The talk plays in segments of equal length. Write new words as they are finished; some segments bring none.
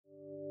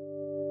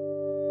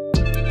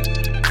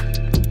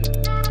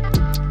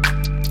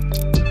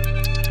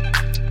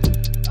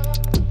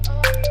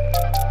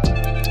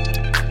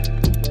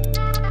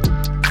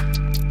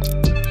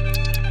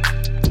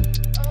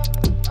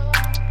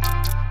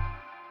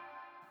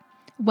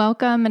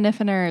Welcome,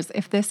 Manifiners.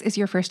 If this is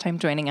your first time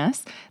joining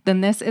us, then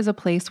this is a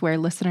place where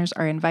listeners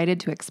are invited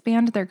to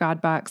expand their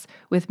God box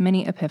with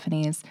mini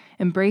epiphanies,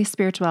 embrace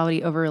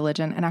spirituality over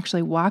religion, and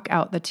actually walk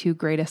out the two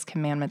greatest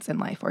commandments in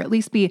life, or at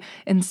least be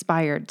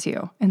inspired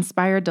to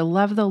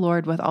love the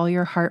Lord with all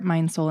your heart,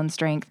 mind, soul, and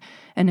strength,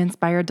 and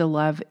inspired to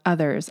love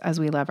others as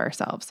we love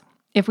ourselves.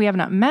 If we have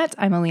not met,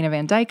 I'm Alina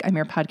Van Dyke. I'm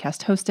your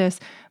podcast hostess.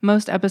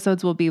 Most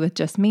episodes will be with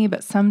just me,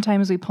 but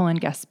sometimes we pull in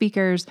guest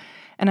speakers,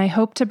 and I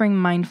hope to bring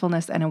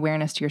mindfulness and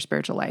awareness to your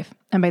spiritual life.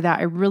 And by that,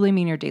 I really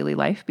mean your daily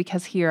life,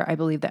 because here I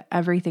believe that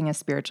everything is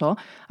spiritual.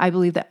 I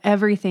believe that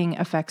everything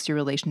affects your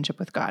relationship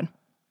with God.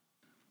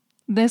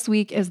 This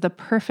week is the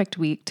perfect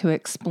week to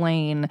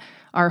explain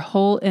our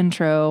whole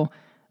intro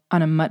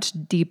on a much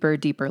deeper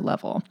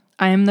level.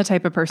 I am the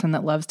type of person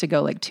that loves to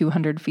go like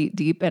 200 feet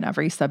deep in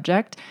every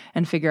subject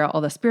and figure out all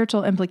the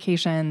spiritual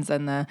implications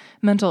and the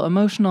mental,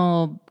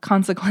 emotional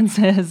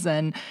consequences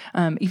and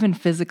even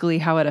physically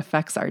how it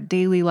affects our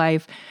daily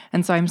life.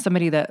 And so I'm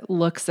somebody that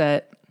looks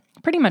at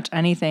pretty much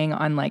anything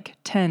on like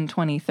 10,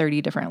 20,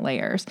 30 different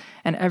layers,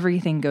 and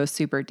everything goes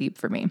super deep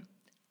for me.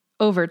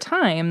 Over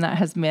time, that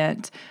has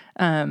meant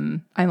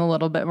I'm a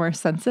little bit more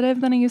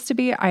sensitive than I used to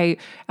be. I,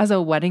 as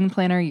a wedding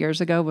planner years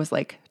ago, was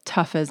like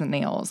tough as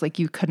nails. Like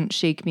you couldn't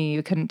shake me,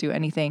 you couldn't do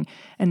anything.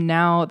 And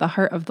now the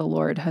heart of the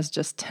Lord has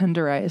just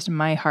tenderized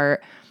my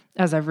heart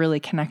as I've really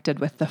connected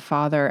with the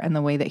Father and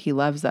the way that He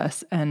loves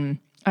us. And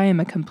I am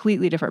a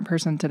completely different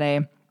person today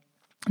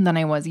than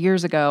I was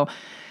years ago.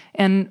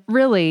 And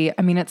really,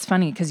 I mean, it's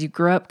funny because you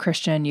grew up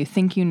Christian, you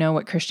think you know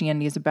what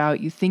Christianity is about,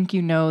 you think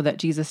you know that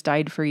Jesus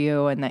died for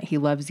you and that He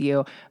loves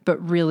you, but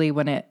really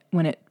when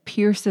it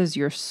pierces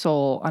your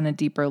soul on a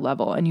deeper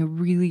level and you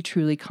really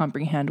truly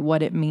comprehend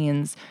what it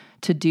means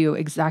to do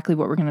exactly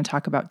what we're going to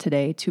talk about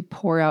today, to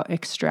pour out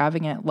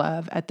extravagant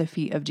love at the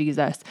feet of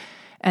Jesus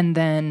and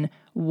then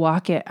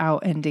walk it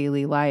out in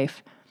daily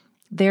life,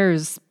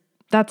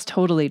 that's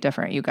totally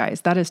different, you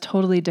guys. That is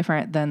totally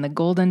different than the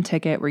golden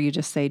ticket where you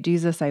just say,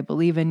 Jesus, I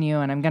believe in you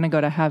and I'm going to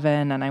go to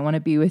heaven and I want to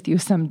be with you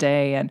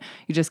someday. And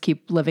you just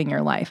keep living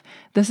your life.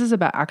 This is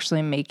about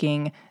actually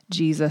making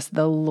Jesus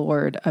the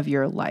Lord of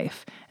your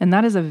life. And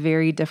that is a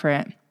very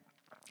different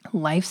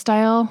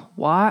lifestyle,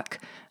 walk,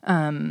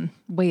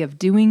 way of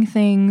doing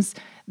things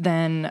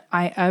than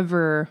I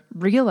ever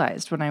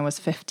realized when I was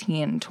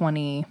 15,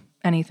 20,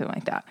 anything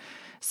like that.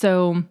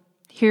 So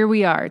here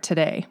we are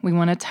today. We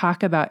want to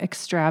talk about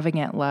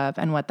extravagant love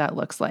and what that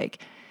looks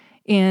like.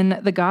 In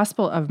the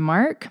Gospel of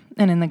Mark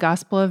and in the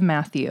Gospel of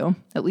Matthew,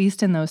 at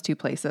least in those two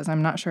places,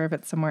 I'm not sure if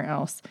it's somewhere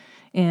else,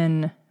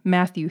 in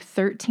Matthew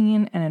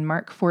 13 and in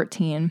Mark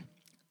 14,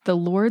 the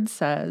Lord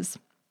says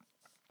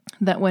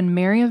that when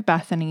Mary of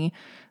Bethany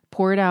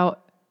poured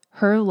out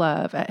her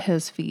love at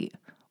His feet,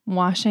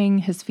 washing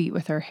His feet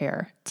with her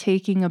hair,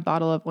 taking a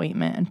bottle of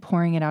ointment and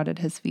pouring it out at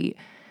His feet,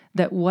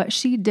 that what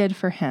she did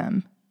for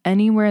Him,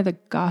 anywhere the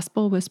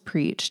gospel was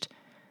preached,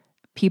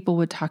 people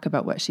would talk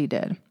about what she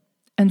did.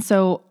 And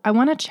so I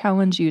want to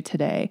challenge you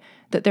today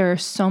that there are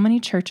so many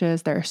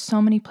churches, there are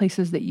so many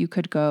places that you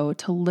could go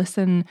to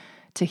listen,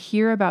 to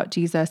hear about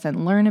Jesus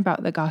and learn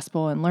about the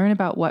gospel and learn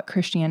about what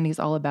Christianity is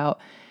all about.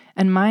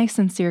 And my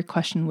sincere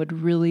question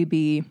would really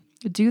be,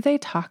 do they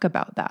talk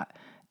about that?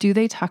 Do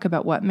they talk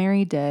about what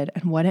Mary did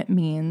and what it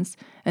means?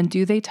 And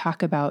do they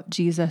talk about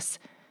Jesus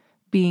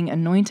being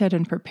anointed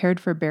and prepared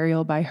for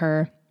burial by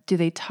her? Do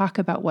they talk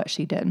about what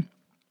she did?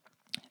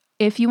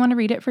 If you want to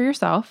read it for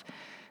yourself,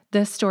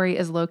 this story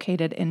is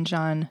located in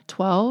John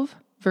 12,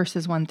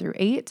 verses 1 through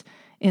 8,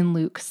 in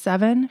Luke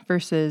 7,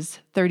 verses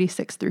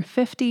 36 through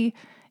 50,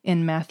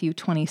 in Matthew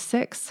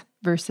 26,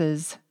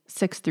 verses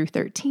 6 through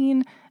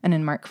 13, and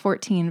in Mark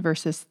 14,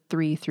 verses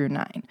 3 through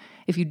 9.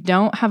 If you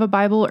don't have a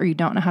Bible or you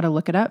don't know how to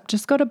look it up,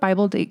 just go to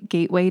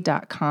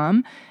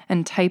BibleGateway.com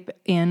and type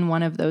in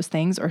one of those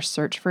things or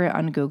search for it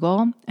on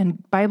Google.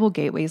 And Bible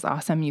Gateway is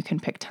awesome. You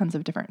can pick tons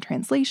of different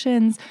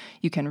translations.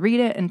 You can read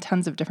it in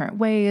tons of different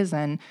ways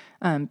and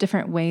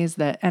different ways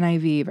that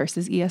NIV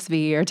versus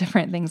ESV or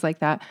different things like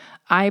that.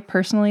 I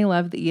personally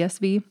love the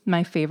ESV.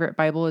 My favorite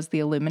Bible is the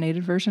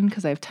illuminated version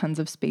because I have tons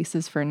of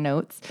spaces for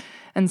notes.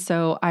 And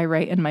so I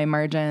write in my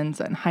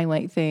margins and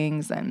highlight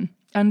things and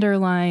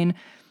underline.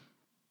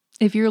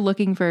 If you're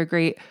looking for a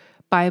great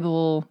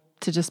Bible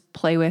to just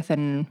play with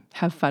and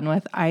have fun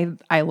with,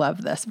 I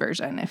love this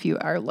version if you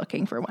are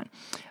looking for one.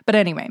 But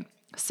anyway,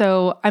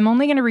 so I'm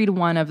only going to read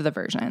one of the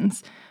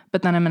versions,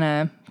 but then I'm going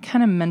to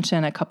kind of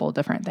mention a couple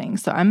different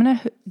things. So I'm going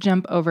to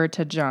jump over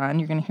to John.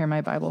 You're going to hear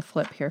my Bible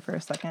flip here for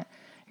a second.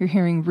 You're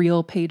hearing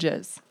real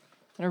pages,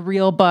 a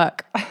real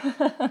book.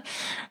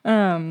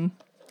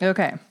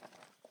 Okay.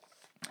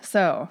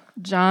 So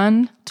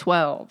John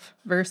 12,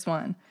 verse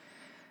 1.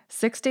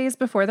 6 days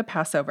before the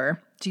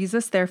Passover,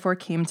 Jesus therefore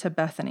came to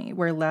Bethany,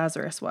 where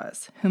Lazarus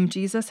was, whom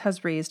Jesus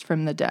has raised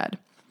from the dead.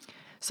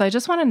 So I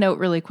just want to note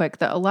really quick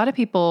that a lot of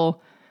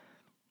people,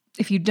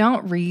 if you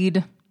don't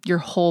read your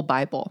whole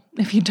Bible,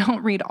 if you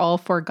don't read all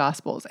 4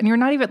 Gospels, and you're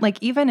not even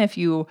even if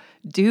you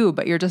do,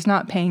 but you're just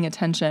not paying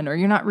attention or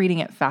you're not reading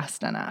it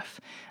fast enough.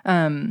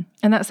 And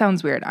that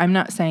sounds weird. I'm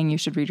not saying you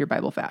should read your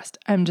Bible fast.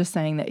 I'm just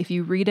saying that if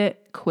you read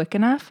it quick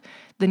enough,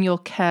 then you'll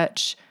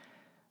catch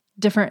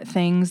different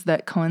things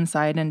that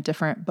coincide in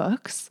different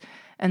books.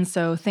 And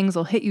so things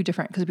will hit you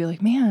different because you'll be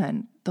like,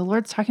 man, the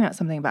Lord's talking about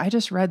something, but I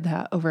just read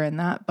that over in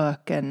that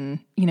book. And,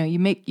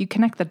 you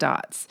connect the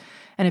dots.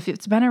 And if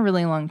it's been a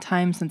really long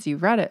time since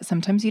you've read it,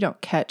 sometimes you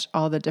don't catch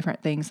all the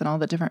different things and all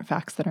the different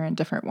facts that are in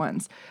different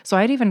ones. So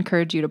I'd even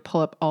encourage you to pull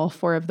up all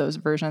 4 of those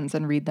versions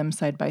and read them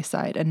side by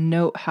side and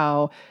note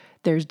how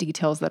there's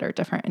details that are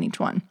different in each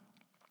one.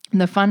 And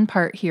the fun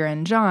part here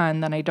in John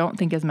that I don't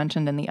think is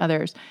mentioned in the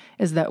others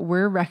is that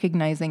we're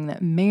recognizing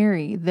that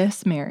Mary,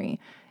 this Mary,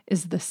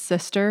 is the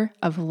sister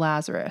of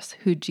Lazarus,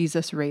 who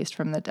Jesus raised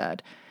from the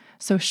dead.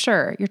 So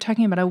sure, you're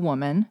talking about a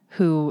woman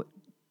who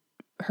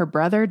her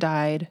brother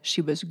died.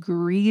 She was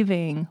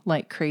grieving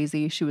like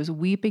crazy. She was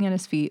weeping at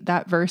his feet.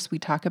 That verse we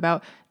talk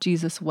about,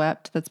 Jesus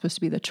wept, that's supposed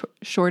to be the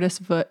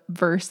shortest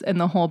verse in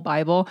the whole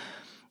Bible.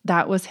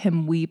 That was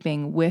him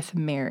weeping with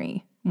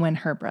Mary when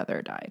her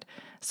brother died.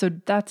 So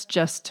that's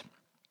just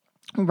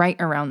right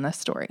around this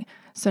story.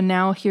 So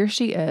now here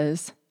she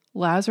is.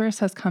 Lazarus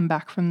has come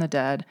back from the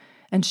dead,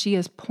 and she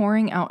is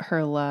pouring out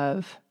her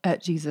love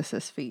at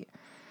Jesus' feet.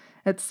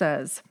 It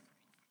says,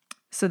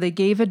 so they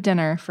gave a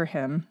dinner for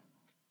him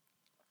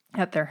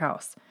at their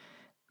house.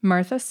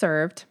 Martha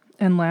served,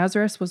 and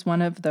Lazarus was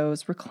one of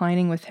those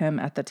reclining with him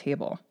at the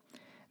table.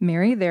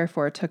 Mary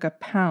therefore took a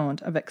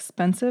pound of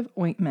expensive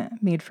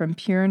ointment made from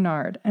pure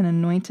nard and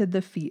anointed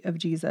the feet of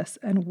Jesus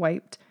and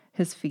wiped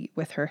his feet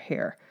with her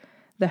hair.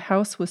 The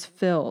house was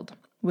filled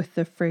with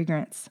the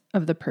fragrance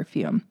of the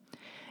perfume.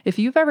 If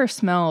you've ever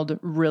smelled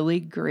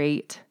really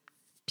great,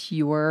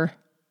 pure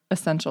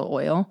essential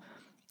oil,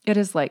 it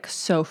is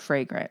so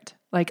fragrant.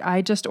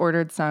 I just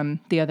ordered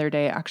some the other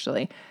day,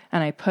 actually,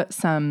 and I put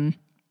some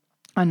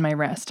on my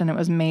wrist, and it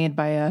was made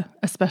by a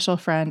special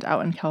friend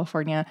out in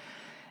California.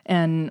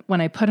 And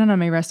when I put it on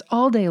my wrist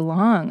all day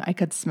long, I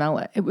could smell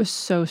it. It was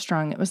so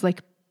strong. It was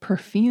like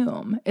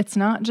perfume. It's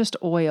not just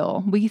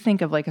oil. We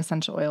think of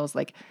essential oils,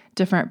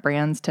 different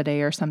brands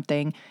today or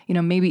something,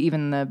 maybe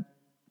even the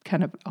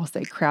kind of, I'll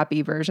say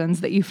crappy versions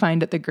that you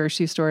find at the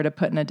grocery store to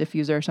put in a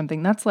diffuser or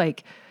something. That's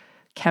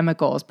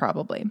chemicals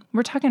probably.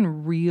 We're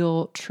talking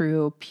real,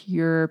 true,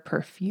 pure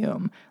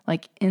perfume,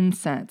 like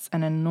incense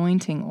and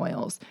anointing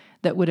oils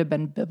that would have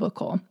been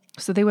biblical.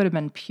 So they would have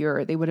been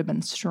pure. They would have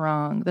been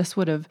strong. This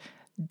would have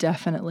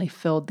definitely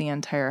filled the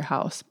entire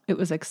house. It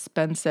was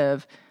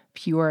expensive,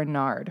 pure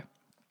nard.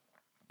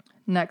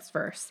 Next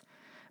verse.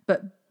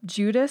 But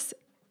Judas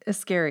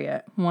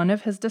Iscariot, one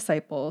of his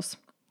disciples,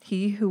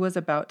 he who was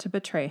about to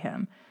betray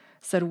him,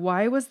 said,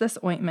 why was this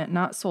ointment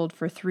not sold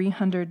for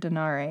 300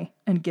 denarii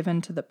and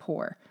given to the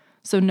poor?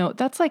 So note,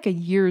 that's like a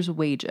year's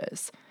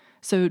wages.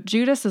 So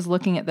Judas is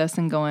looking at this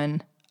and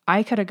going,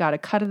 I could have got a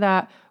cut of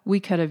that.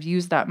 We could have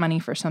used that money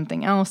for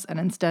something else. And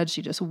instead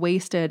she just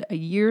wasted a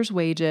year's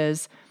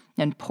wages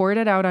and poured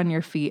it out on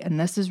your feet. And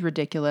this is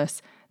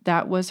ridiculous.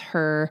 That was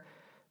her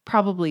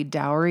probably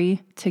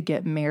dowry to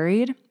get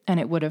married,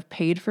 and it would have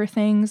paid for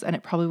things, and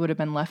it probably would have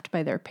been left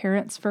by their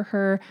parents for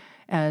her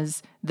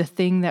as the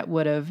thing that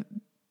would have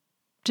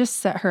just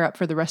set her up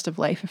for the rest of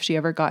life if she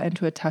ever got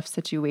into a tough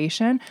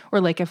situation.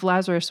 Or if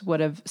Lazarus would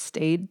have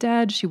stayed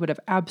dead, she would have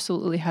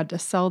absolutely had to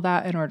sell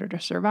that in order to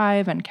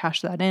survive and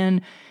cash that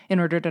in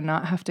order to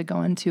not have to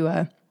go into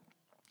a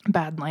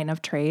bad line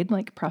of trade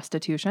like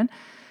prostitution.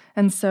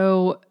 And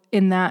so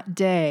in that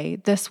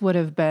day, this would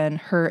have been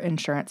her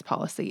insurance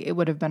policy. It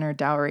would have been her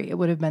dowry. It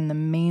would have been the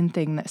main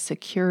thing that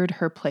secured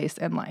her place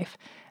in life.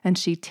 And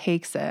she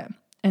takes it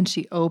and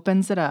she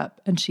opens it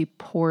up and she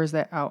pours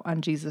it out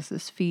on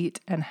Jesus's feet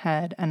and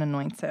head and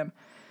anoints him.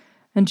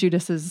 And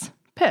Judas is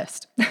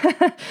pissed.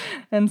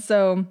 And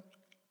so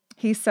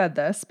he said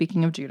this,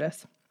 speaking of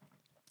Judas,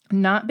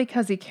 not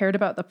because he cared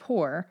about the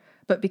poor,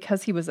 but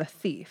because he was a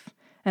thief.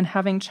 And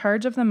having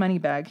charge of the money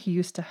bag, he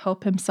used to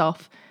help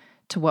himself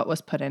to what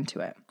was put into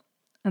it.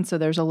 And so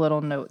there's a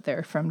little note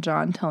there from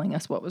John telling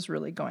us what was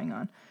really going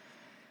on.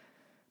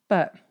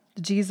 But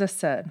Jesus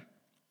said,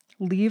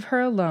 leave her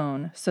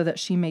alone so that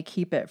she may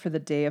keep it for the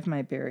day of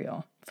my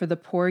burial. For the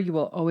poor you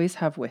will always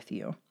have with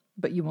you,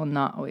 but you will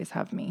not always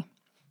have me.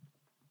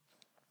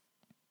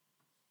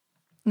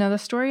 Now, the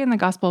story in the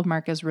Gospel of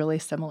Mark is really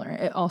similar.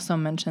 It also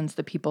mentions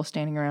the people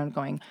standing around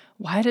going,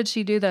 why did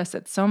she do this?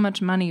 It's so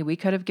much money. We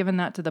could have given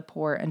that to the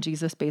poor. And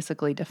Jesus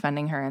basically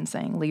defending her and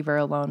saying, leave her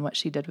alone. What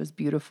she did was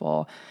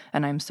beautiful,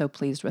 and I'm so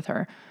pleased with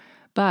her.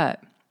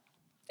 But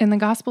in the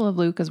Gospel of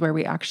Luke is where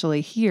we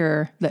actually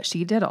hear that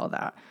she did all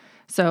that.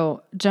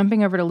 So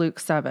jumping over to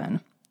Luke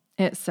 7,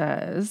 it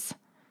says,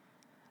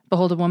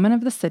 behold, a woman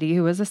of the city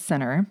who was a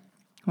sinner,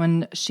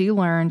 when she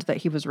learned that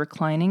he was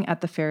reclining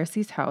at the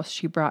Pharisee's house,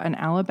 she brought an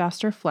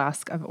alabaster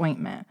flask of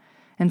ointment,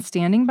 and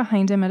standing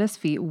behind him at his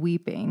feet,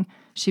 weeping,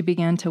 she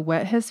began to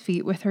wet his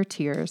feet with her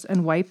tears,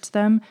 and wiped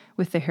them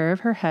with the hair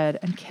of her head,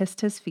 and kissed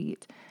his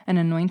feet, and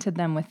anointed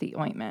them with the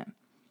ointment.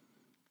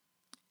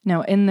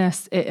 Now, in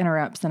this, it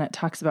interrupts and it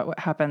talks about what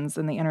happens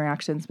in the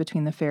interactions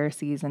between the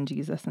Pharisees and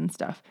Jesus and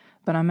stuff.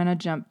 But I'm going to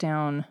jump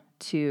down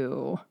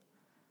to,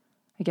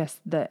 I guess,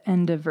 the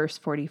end of verse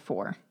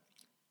 44.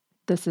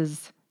 This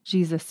is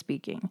Jesus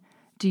speaking.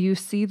 "Do you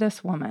see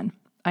this woman?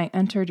 I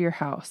entered your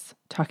house,"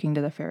 talking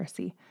to the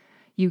Pharisee.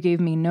 "You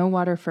gave me no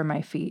water for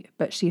my feet,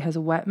 but she has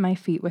wet my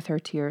feet with her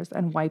tears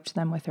and wiped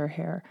them with her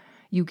hair.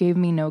 You gave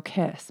me no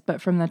kiss,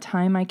 but from the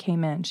time I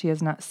came in, she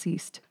has not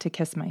ceased to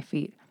kiss my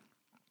feet.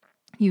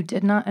 You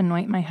did not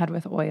anoint my head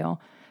with oil,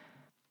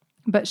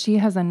 but she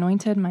has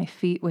anointed my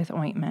feet with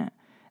ointment.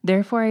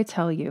 Therefore I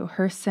tell you,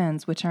 her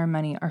sins, which are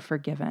many, are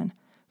forgiven,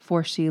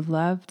 for she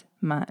loved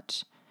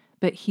much.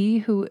 But he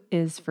who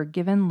is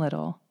forgiven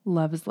little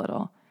loves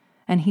little."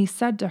 And he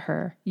said to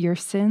her, "Your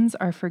sins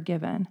are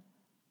forgiven."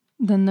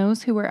 Then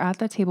those who were at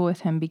the table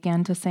with him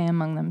began to say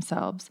among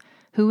themselves,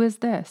 "Who is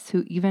this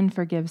who even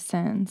forgives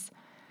sins?"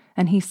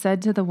 And he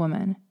said to the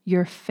woman,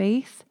 "Your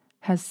faith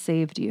has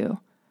saved you.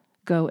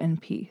 Go in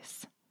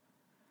peace."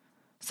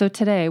 So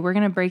today we're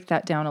going to break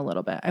that down a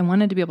little bit. I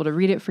wanted to be able to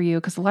read it for you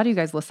because a lot of you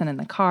guys listen in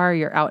the car,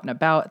 you're out and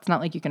about. It's not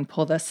like you can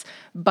pull this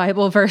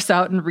Bible verse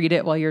out and read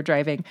it while you're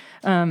driving.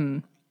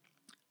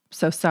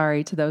 So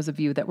sorry to those of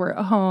you that were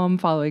at home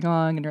following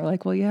along and you're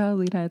like, well, yeah,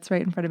 Lena, it's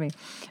right in front of me.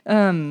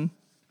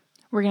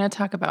 We're going to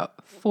talk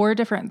about 4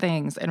 different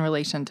things in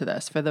relation to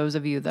this for those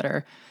of you that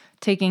are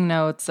taking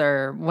notes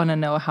or want to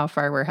know how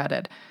far we're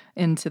headed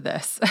into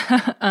this.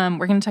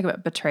 We're going to talk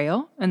about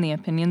betrayal and the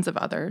opinions of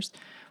others.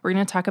 We're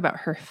going to talk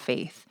about her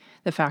faith,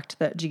 the fact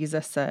that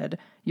Jesus said,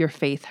 "Your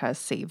faith has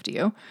saved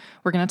you."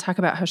 We're going to talk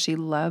about how she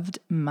loved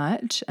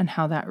much and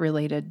how that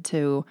related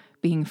to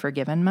being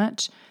forgiven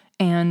much.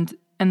 And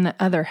the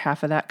other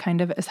half of that kind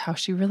of is how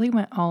she really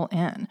went all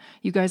in.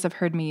 You guys have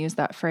heard me use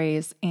that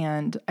phrase,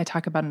 and I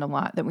talk about it a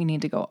lot, that we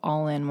need to go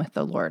all in with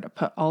the Lord,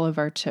 put all of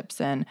our chips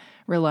in,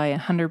 rely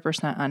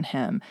 100% on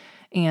him.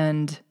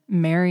 And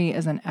Mary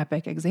is an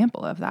epic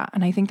example of that.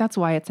 And I think that's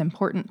why it's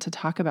important to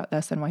talk about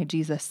this and why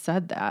Jesus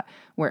said that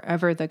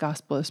wherever the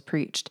gospel is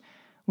preached,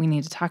 we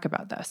need to talk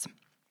about this.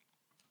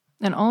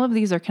 And all of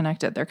these are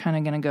connected. They're kind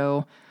of going to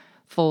go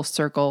full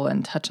circle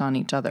and touch on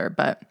each other.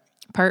 But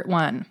part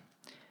 1,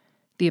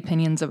 the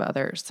opinions of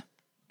others.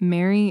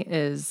 Mary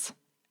is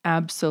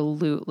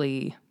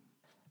absolutely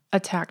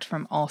attacked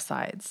from all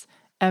sides.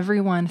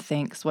 Everyone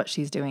thinks what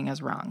she's doing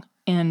is wrong.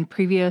 In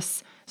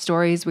previous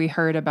stories, we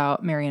heard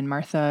about Mary and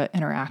Martha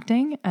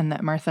interacting, and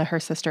that Martha, her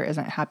sister,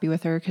 isn't happy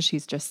with her because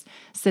she's just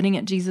sitting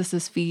at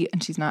Jesus's feet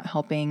and she's not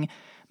helping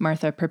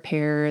Martha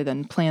prepare,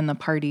 then plan the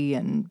party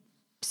and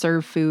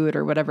serve food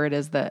or whatever it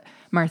is that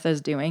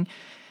Martha's doing.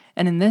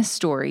 And in this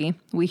story,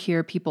 we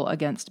hear people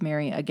against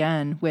Mary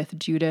again, with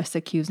Judas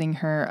accusing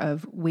her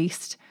of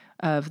waste,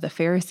 of the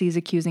Pharisees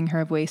accusing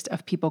her of waste,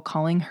 of people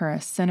calling her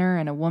a sinner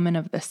and a woman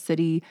of the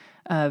city,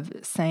 of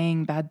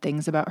saying bad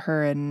things about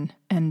her and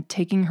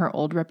taking her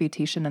old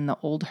reputation and the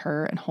old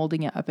her and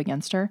holding it up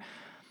against her.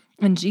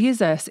 And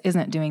Jesus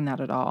isn't doing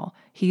that at all.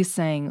 He's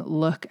saying,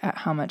 look at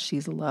how much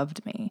she's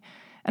loved me.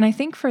 And I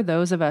think for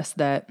those of us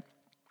that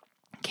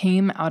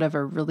came out of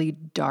a really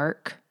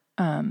dark,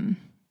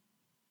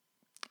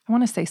 I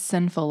want to say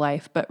sinful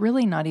life, but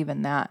really not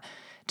even that.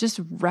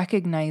 Just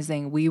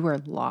recognizing we were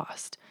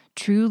lost,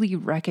 truly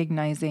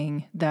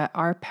recognizing that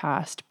our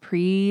past,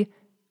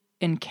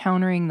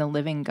 pre-encountering the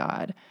living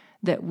God,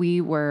 that we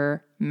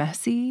were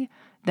messy,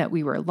 that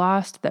we were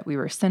lost, that we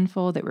were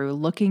sinful, that we were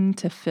looking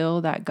to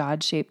fill that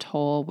God-shaped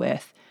hole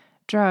with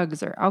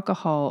drugs or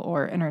alcohol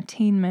or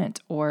entertainment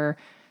or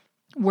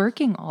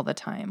working all the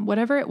time,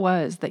 whatever it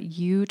was that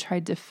you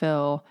tried to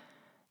fill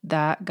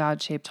that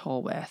God-shaped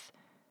hole with.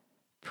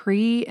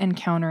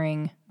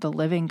 Pre-encountering the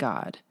living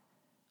God,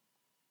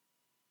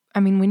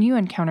 I mean, when you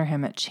encounter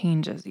him, it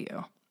changes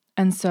you.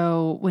 And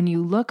so when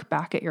you look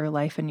back at your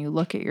life and you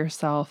look at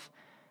yourself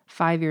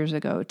 5 years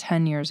ago,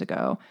 10 years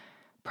ago,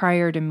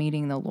 prior to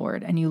meeting the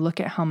Lord, and you look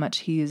at how much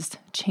he's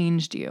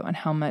changed you and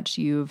how much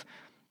you've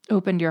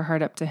opened your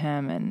heart up to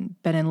him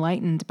and been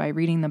enlightened by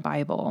reading the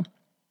Bible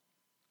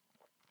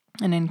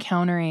and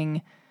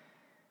encountering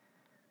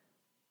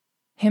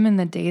him in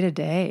the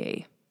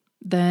day-to-day,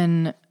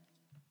 then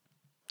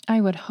I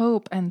would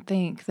hope and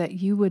think that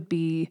you would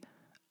be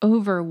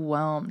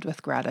overwhelmed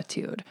with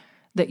gratitude,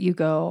 that you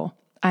go,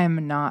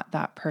 I'm not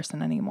that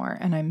person anymore,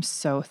 and I'm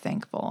so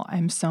thankful.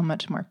 I'm so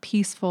much more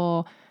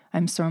peaceful.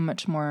 I'm so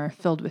much more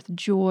filled with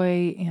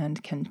joy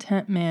and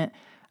contentment.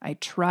 I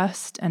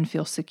trust and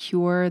feel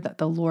secure that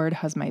the Lord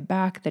has my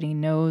back, that he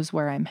knows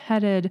where I'm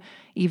headed.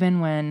 Even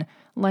when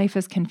life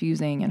is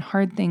confusing and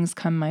hard things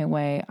come my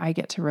way, I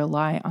get to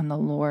rely on the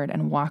Lord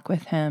and walk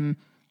with him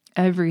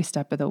every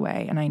step of the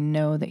way. And I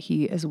know that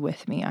he is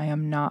with me. I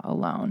am not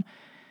alone.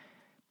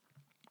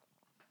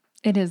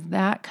 It is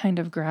that kind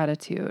of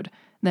gratitude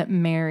that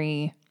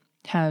Mary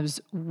has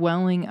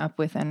welling up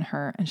within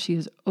her, and she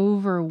is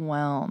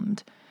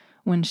overwhelmed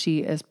when she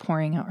is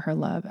pouring out her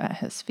love at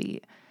his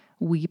feet,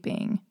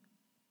 weeping.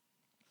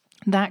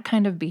 That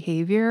kind of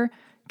behavior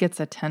gets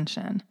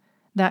attention.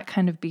 That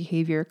kind of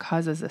behavior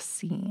causes a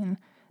scene.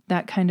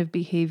 That kind of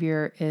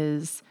behavior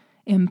is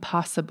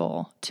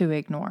impossible to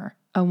ignore.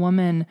 A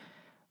woman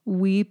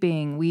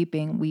weeping,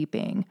 weeping,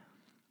 weeping,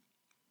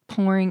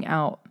 pouring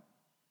out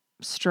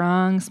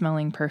strong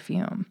smelling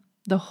perfume.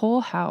 The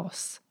whole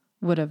house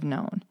would have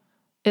known.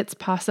 It's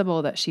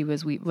possible that she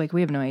was like,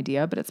 we have no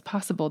idea, but it's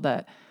possible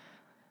that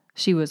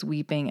she was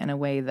weeping in a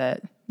way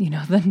that,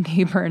 the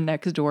neighbor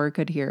next door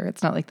could hear.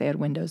 It's not like they had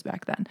windows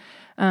back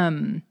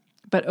then.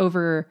 But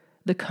over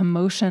the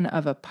commotion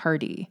of a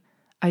party,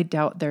 I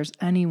doubt there's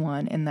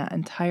anyone in that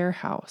entire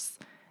house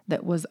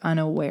that was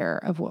unaware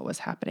of what was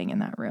happening in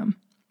that room.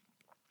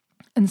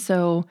 And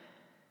so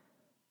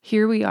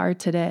here we are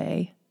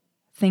today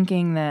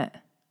thinking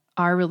that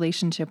our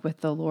relationship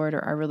with the Lord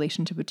or our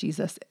relationship with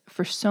Jesus,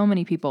 for so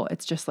many people,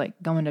 it's just like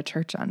going to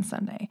church on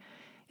Sunday.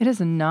 It is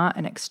not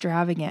an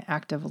extravagant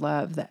act of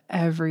love that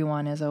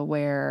everyone is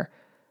aware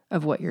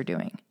of what you're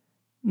doing.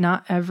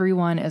 Not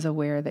everyone is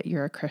aware that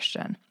you're a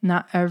Christian.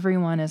 Not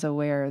everyone is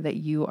aware that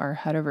you are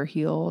head over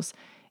heels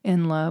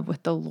in love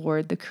with the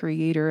Lord, the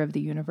creator of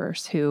the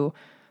universe, who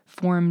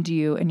formed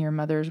you in your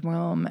mother's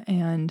womb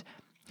and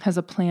has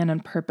a plan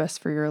and purpose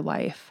for your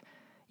life.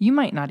 You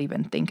might not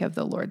even think of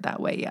the Lord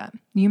that way yet.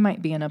 You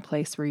might be in a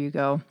place where you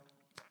go,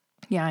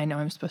 yeah, I know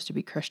I'm supposed to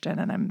be Christian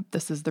and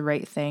this is the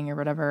right thing or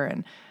whatever.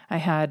 And I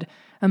had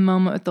a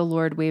moment with the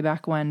Lord way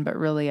back when, but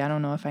really, I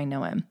don't know if I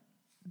know him.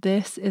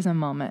 This is a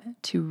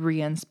moment to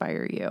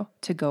re-inspire you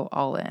to go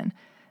all in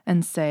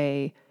and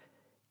say,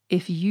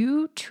 if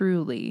you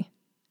truly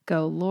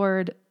go,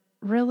 Lord,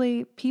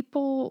 really,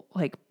 people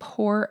like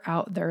pour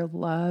out their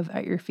love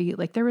at your feet.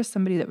 Like there was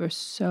somebody that was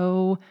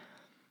so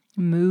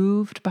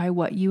moved by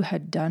what you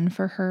had done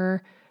for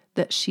her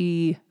that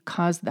she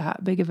caused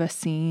that big of a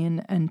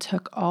scene and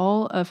took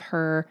all of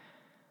her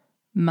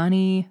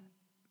money,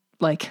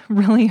 like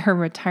really her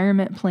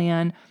retirement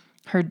plan,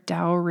 her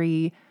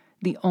dowry,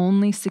 the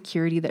only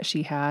security that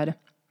she had,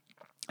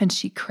 and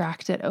she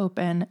cracked it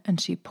open and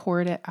she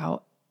poured it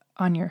out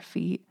on your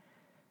feet.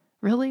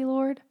 Really,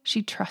 Lord?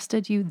 She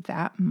trusted you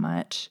that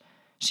much.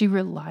 She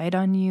relied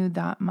on you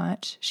that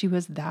much. She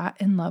was that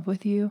in love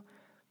with you.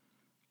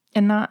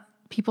 And not,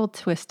 people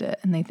twist it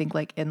and they think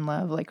like in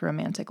love, like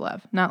romantic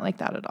love. Not like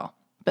that at all.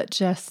 But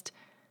just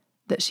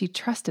that she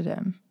trusted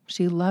him.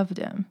 She loved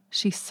him.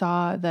 She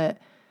saw that.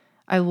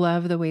 I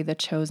love the way The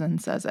Chosen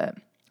says it.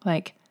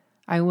 Like,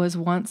 I was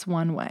once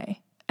one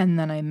way and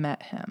then I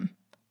met him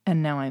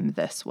and now I'm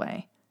this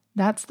way.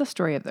 That's the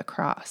story of the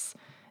cross,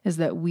 is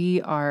that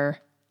we are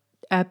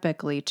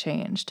epically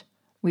changed.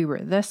 We were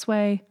this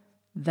way,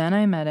 then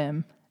I met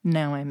him,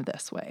 now I'm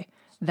this way.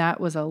 That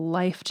was a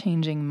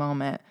life-changing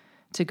moment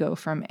to go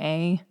from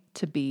A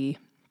to B.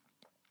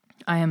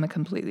 I am a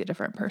completely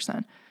different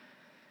person.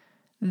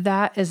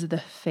 That is the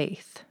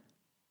faith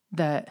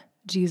that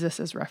Jesus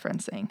is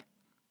referencing,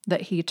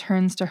 that he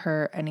turns to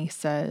her and he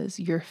says,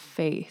 your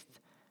faith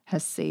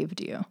has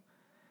saved you.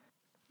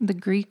 The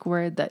Greek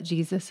word that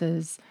Jesus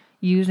is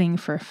using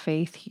for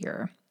faith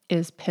here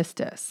is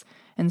pistis.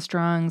 In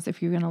Strong's,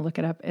 if you're going to look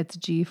it up, it's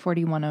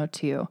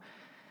G4102.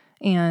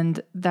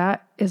 And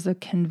that is a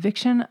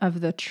conviction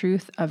of the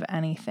truth of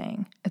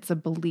anything. It's a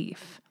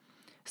belief.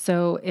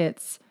 So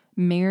it's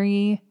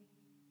Mary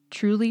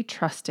truly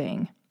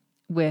trusting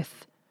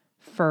with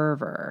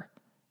fervor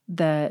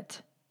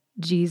that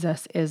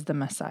Jesus is the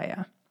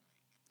Messiah.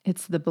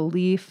 It's the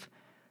belief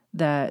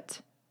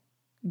that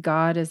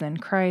God is in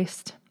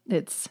Christ.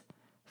 It's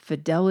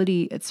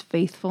fidelity. It's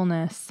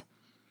faithfulness.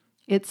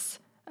 It's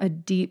a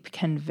deep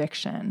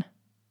conviction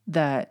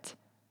that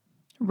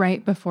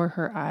right before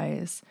her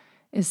eyes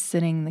is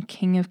sitting the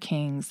King of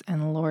Kings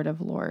and Lord of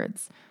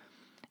Lords.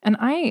 And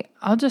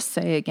I'll just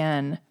say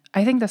again,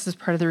 I think this is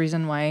part of the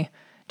reason why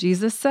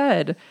Jesus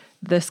said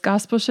this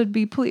gospel should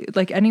be,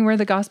 like anywhere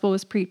the gospel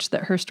was preached,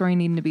 that her story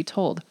needed to be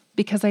told.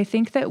 Because I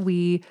think that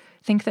we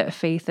think that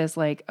faith is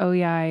like, oh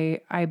yeah,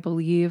 I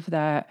believe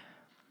that,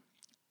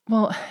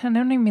 well, I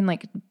don't even mean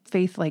like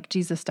faith like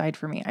Jesus died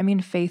for me. I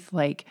mean faith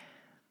like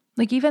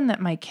even that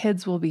my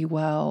kids will be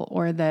well,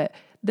 or that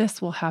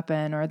this will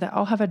happen, or that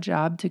I'll have a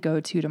job to go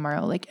to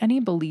tomorrow. Like any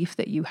belief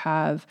that you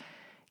have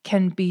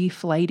can be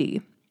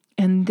flighty.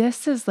 And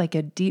this is like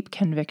a deep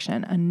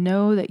conviction, a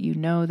know that you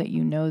know that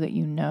you know that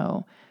you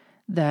know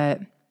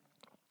that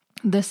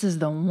this is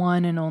the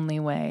one and only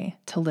way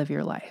to live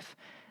your life,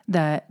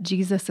 that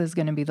Jesus is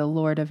going to be the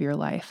Lord of your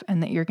life,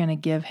 and that you're going to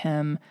give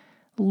him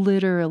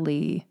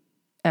literally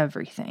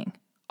everything,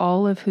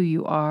 all of who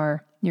you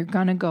are. You're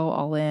going to go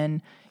all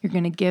in. You're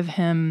going to give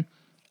him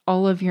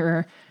all of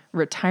your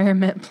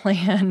retirement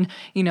plan,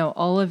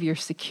 all of your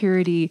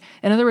security.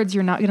 In other words,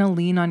 you're not going to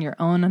lean on your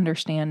own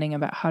understanding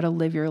about how to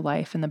live your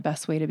life and the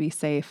best way to be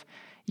safe.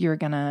 You're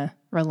going to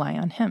rely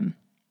on him.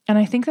 And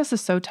I think this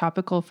is so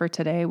topical for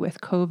today with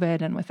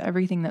COVID and with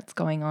everything that's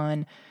going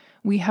on.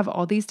 We have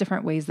all these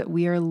different ways that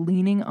we are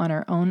leaning on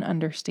our own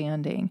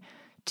understanding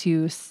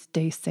to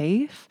stay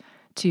safe,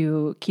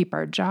 to keep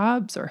our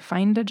jobs or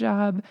find a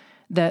job,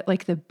 that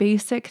like the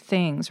basic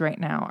things right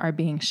now are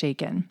being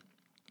shaken.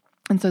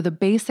 And so the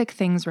basic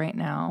things right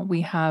now,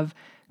 we have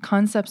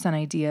concepts and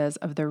ideas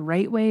of the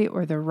right way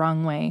or the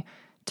wrong way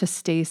to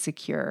stay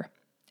secure.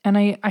 And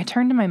I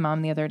turned to my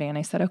mom the other day and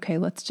I said, okay,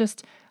 let's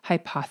just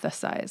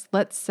hypothesize.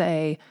 Let's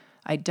say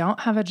I don't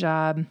have a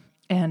job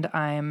and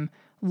I'm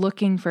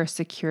looking for a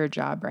secure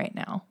job right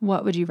now.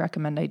 What would you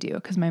recommend I do?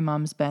 Because my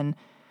mom's been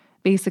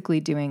basically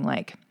doing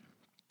like,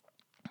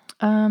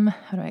 how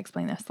do I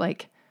explain this?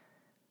 Like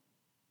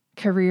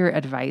career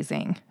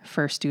advising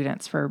for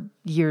students for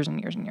years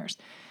and years and years.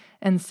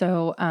 And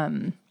so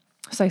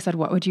I said,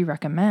 what would you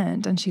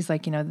recommend? And she's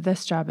like,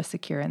 this job is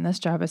secure and this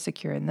job is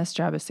secure and this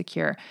job is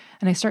secure.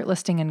 And I start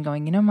listing and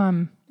going,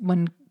 Mom,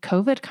 when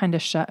COVID kind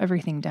of shut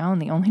everything down,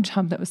 the only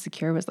job that was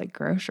secure was like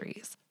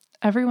groceries.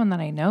 Everyone that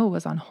I know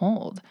was on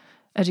hold.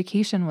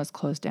 Education was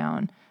closed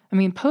down. I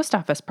mean, post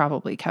office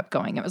probably kept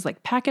going. It was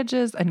like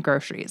packages and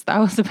groceries. That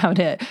was about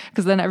it.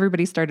 Because then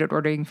everybody started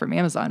ordering from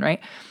Amazon, right?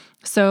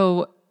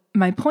 So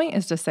my point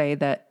is to say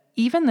that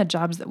even the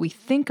jobs that we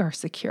think are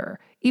secure,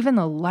 even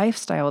the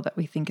lifestyle that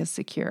we think is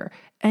secure,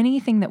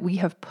 anything that we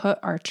have put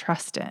our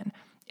trust in,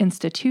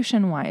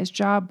 institution-wise,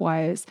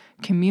 job-wise,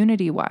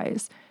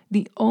 community-wise,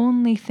 the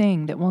only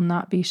thing that will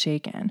not be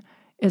shaken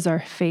is our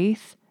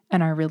faith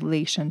and our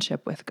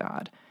relationship with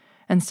God.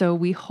 And so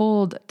we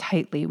hold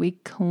tightly, we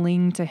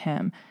cling to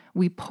Him,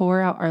 we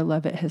pour out our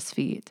love at His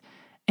feet,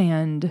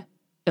 and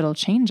it'll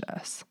change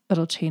us.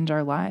 It'll change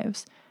our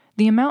lives.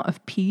 The amount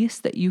of peace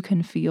that you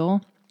can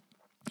feel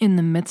in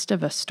the midst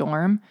of a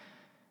storm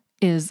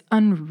is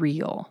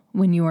unreal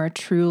when you are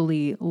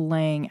truly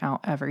laying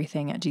out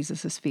everything at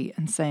Jesus' feet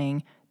and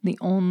saying, the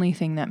only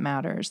thing that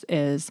matters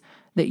is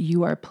that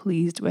you are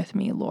pleased with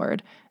me,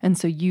 Lord. And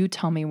so you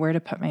tell me where to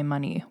put my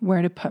money,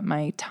 where to put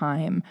my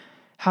time,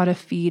 how to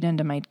feed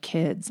into my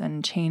kids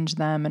and change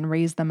them and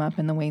raise them up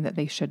in the way that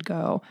they should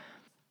go.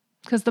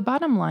 Because the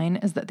bottom line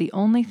is that the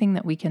only thing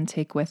that we can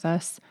take with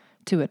us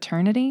to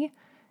eternity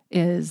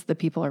is the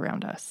people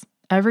around us.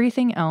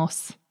 Everything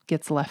else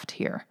gets left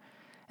here.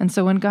 And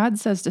so when God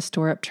says to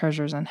store up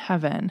treasures in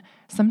heaven,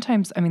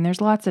 sometimes,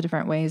 there's lots of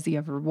different ways. You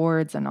have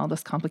rewards and all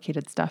this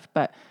complicated stuff,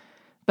 but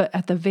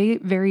at the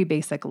very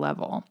basic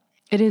level,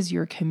 it is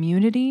your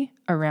community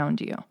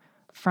around you,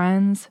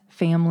 friends,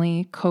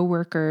 family,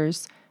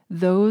 coworkers.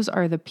 Those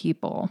are the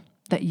people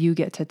that you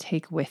get to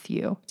take with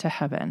you to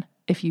heaven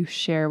if you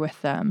share with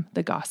them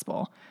the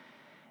gospel.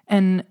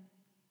 And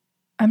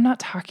I'm not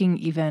talking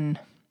even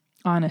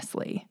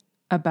honestly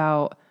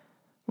about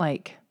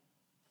like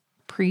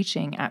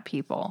preaching at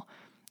people.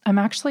 I'm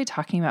actually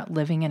talking about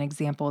living an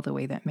example the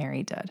way that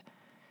Mary did.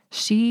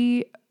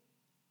 She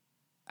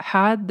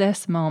had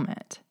this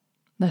moment,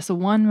 this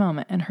one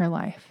moment in her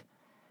life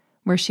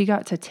where she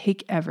got to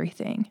take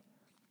everything,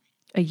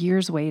 a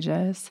year's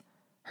wages,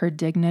 her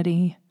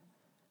dignity,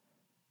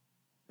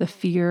 the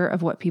fear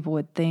of what people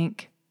would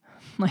think,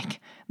 like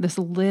this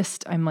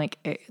list,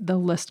 the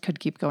list could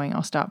keep going.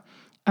 I'll stop.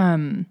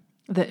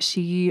 That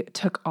she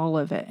took all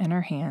of it in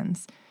her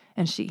hands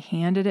and she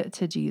handed it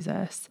to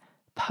Jesus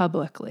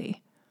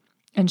publicly.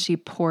 And she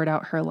poured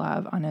out her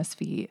love on His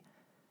feet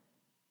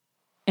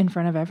in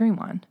front of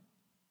everyone.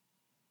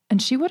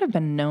 And she would have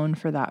been known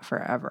for that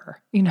forever.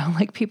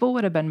 Like people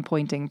would have been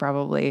pointing,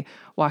 probably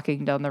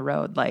walking down the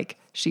road, like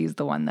she's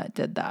the one that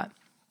did that.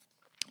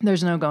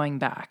 There's no going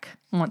back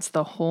once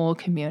the whole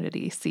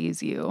community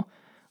sees you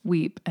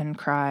weep and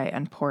cry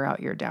and pour out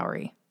your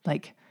dowry.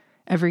 Like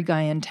every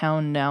guy in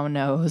town now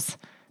knows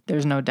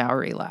there's no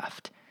dowry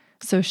left.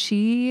 So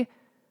she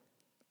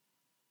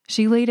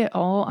laid it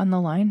all on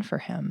the line for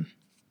Him.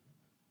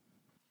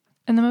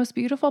 And the most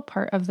beautiful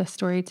part of the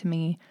story to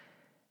me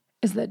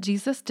is that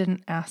Jesus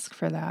didn't ask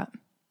for that,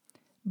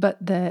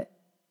 but that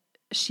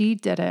she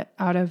did it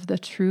out of the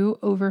true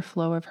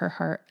overflow of her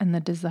heart and the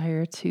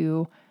desire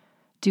to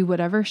do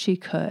whatever she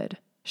could.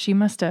 She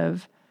must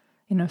have,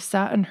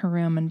 sat in her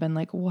room and been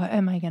like, what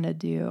am I going to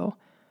do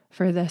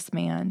for this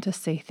man to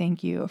say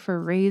thank you for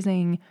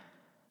raising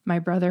my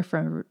brother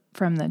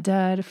from the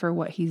dead, for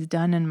what he's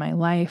done in my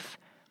life,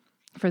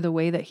 for the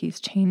way that he's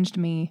changed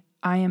me.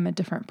 I am a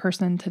different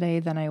person today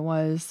than I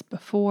was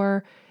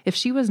before. If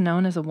she was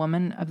known as a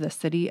woman of the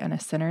city and a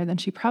sinner, then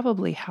she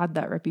probably had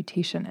that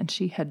reputation and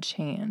she had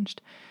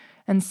changed.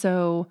 And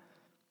so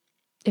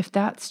if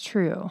that's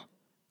true,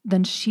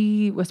 then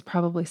she was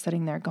probably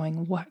sitting there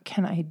going, what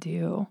can I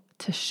do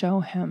to show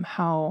him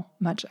how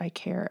much I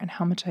care and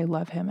how much I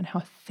love him and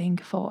how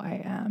thankful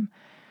I am?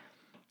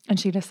 And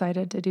she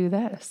decided to do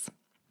this.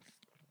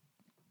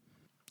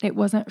 It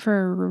wasn't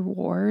for a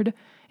reward.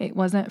 It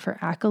wasn't for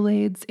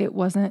accolades. It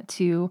wasn't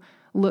to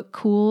look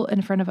cool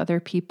in front of other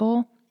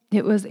people.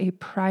 It was a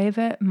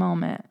private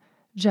moment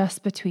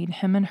just between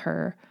him and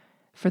her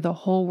for the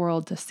whole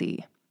world to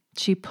see.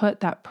 She put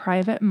that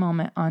private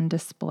moment on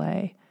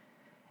display.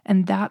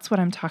 And that's what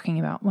I'm talking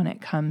about when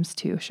it comes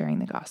to sharing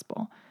the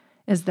gospel,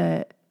 is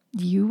that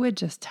you would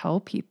just tell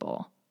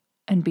people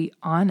and be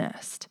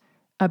honest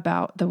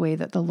about the way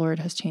that the Lord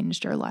has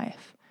changed your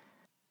life.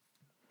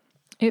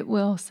 It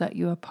will set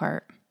you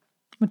apart,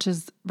 which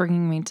is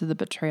bringing me to the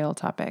betrayal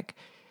topic.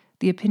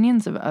 The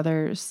opinions of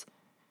others,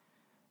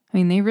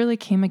 they really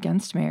came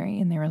against Mary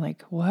and they were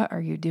like, what are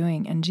you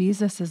doing? And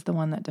Jesus is the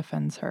one that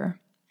defends her.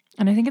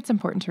 And I think it's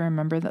important to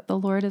remember that the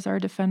Lord is our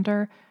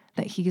defender,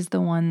 that he's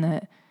the one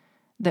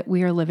that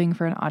we are living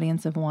for an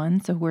audience of one.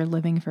 So we're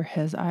living for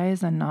his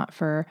eyes and not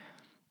for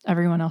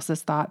everyone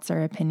else's thoughts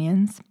or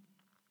opinions.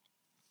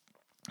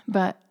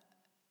 But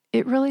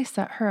it really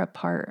set her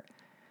apart.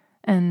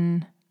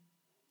 And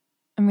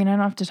I mean, I don't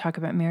have to talk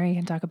about Mary, I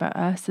can talk about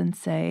us and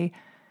say,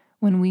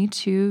 when we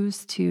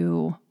choose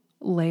to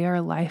lay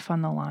our life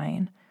on the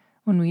line,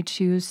 when we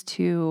choose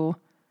to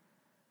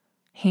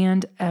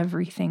hand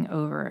everything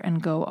over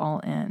and go all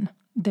in,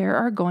 there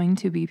are going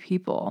to be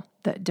people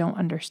that don't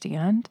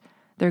understand.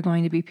 There are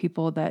going to be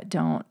people that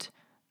don't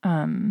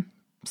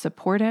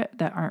support it,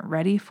 that aren't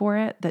ready for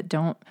it, that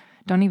don't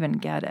even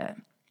get it.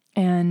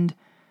 And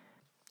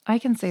I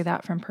can say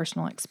that from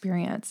personal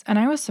experience. And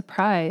I was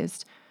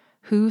surprised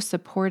who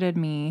supported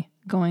me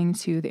going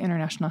to the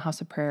International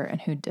House of Prayer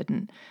and who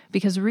didn't.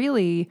 Because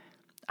really,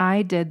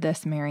 I did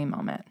this Mary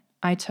moment.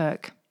 I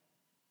took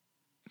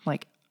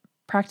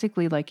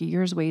practically a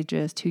year's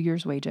wages, 2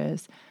 years'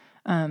 wages,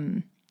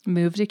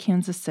 moved to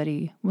Kansas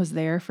City, was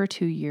there for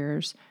 2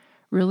 years,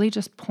 really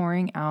just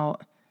pouring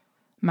out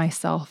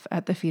myself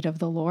at the feet of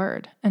the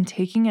Lord and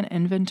taking an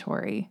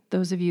inventory.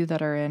 Those of you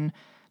that are in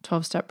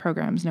 12-step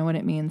programs know what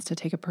it means to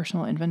take a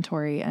personal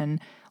inventory and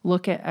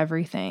look at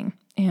everything.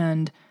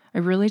 And I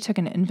really took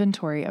an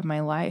inventory of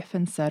my life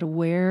and said,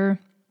 where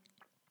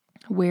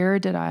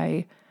did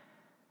I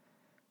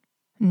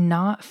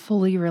not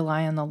fully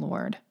rely on the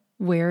Lord?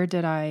 Where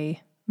did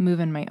I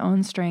move in my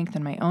own strength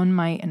and my own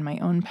might and my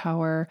own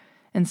power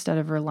instead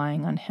of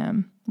relying on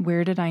him?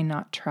 Where did I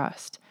not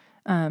trust?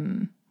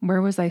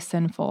 Where was I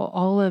sinful?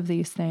 All of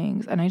these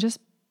things. And I just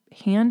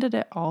handed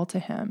it all to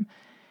him.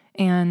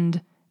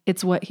 And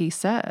it's what he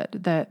said,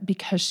 that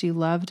because she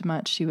loved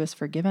much, she was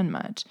forgiven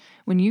much.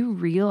 When you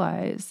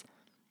realize,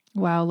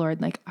 wow,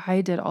 Lord,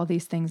 I did all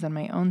these things in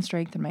my own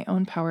strength and my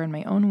own power and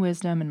my own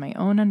wisdom and my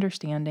own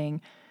understanding,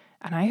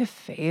 and I have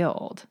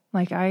failed.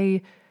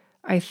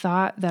 I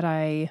thought that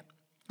I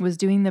was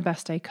doing the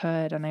best I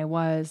could, and I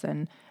was,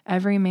 and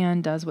every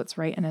man does what's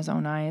right in his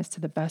own eyes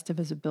to the best of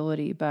his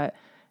ability. But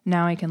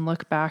now I can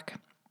look back,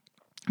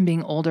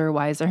 being older,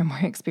 wiser, more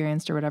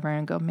experienced or whatever,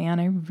 and go, man,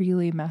 I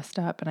really messed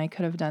up and I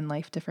could have done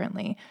life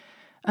differently.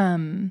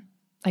 I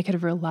could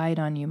have relied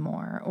on you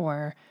more,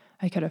 or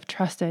I could have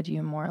trusted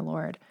you more,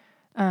 Lord.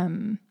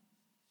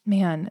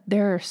 Man,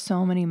 there are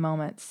so many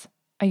moments.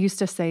 I used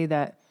to say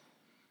that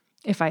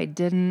if I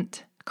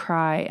didn't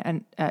cry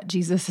at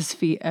Jesus's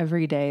feet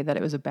every day, that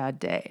it was a bad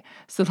day.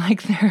 So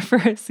there for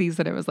a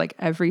season, it was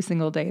every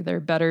single day, there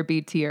better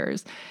be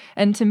tears.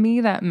 And to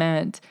me, that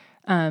meant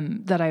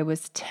that I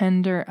was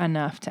tender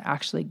enough to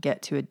actually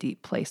get to a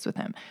deep place with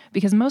him.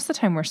 Because most of the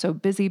time we're so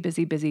busy,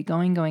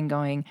 going,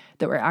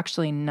 that we're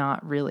actually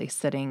not really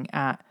sitting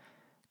at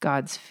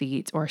God's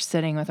feet or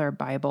sitting with our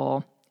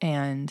Bible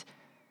and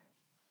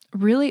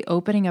really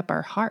opening up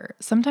our heart.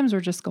 Sometimes we're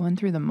just going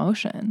through the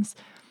motions.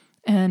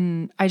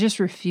 And I just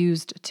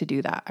refused to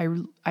do that.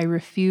 I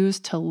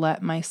refused to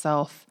let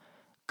myself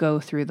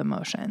go through the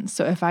motions.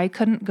 So if I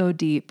couldn't go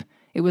deep,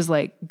 it was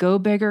go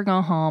big or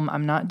go home.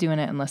 I'm not doing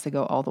it unless I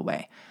go all the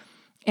way.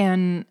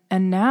 And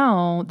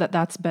now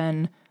that's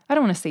been, I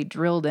don't want to say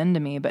drilled into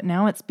me, but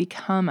now it's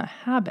become a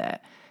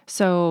habit.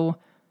 So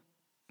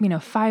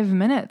 5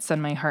 minutes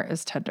and my heart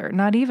is tender.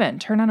 Not even.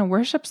 Turn on a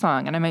worship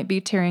song and I might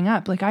be tearing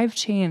up. I've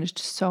changed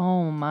so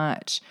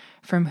much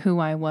from who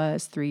I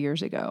was 3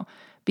 years ago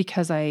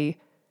because I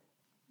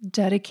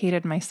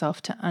dedicated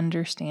myself to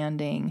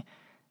understanding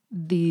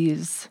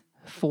these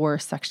 4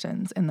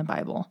 sections in the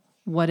Bible,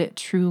 what it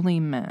truly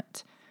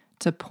meant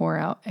to pour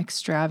out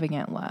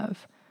extravagant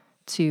love,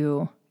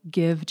 to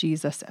give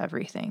Jesus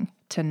everything,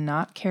 to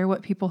not care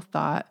what people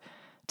thought,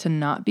 to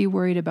not be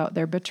worried about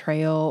their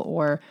betrayal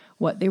or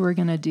what they were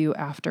going to do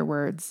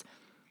afterwards,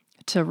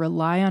 to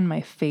rely on my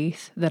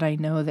faith that I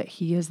know that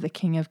he is the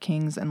King of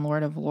Kings and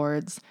Lord of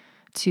Lords,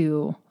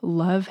 to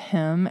love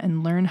him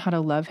and learn how to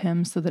love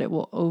him so that it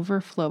will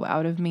overflow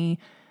out of me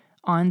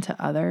onto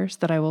others,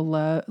 that I will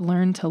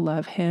learn to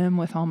love him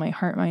with all my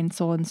heart, mind,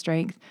 soul, and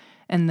strength,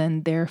 and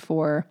then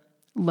therefore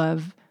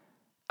love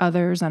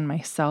others and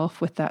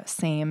myself with that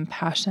same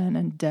passion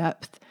and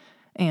depth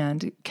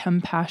and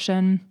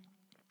compassion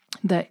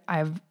that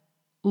I've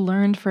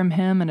learned from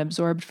him and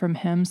absorbed from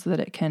him so that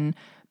it can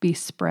be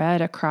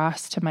spread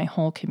across to my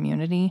whole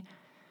community,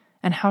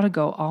 and how to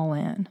go all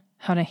in,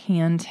 how to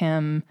hand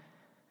him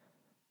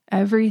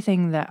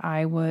everything that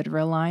I would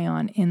rely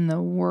on in the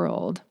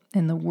world,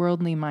 in the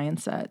worldly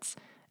mindsets,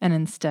 and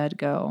instead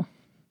go,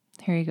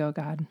 here you go,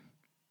 God.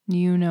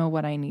 You know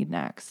what I need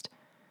next.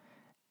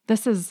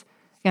 This is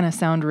going to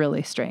sound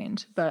really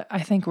strange, but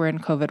I think we're in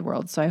COVID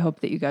world, so I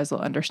hope that you guys will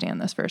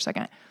understand this for a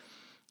second.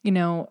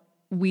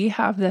 We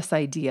have this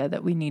idea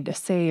that we need to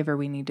save or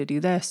we need to do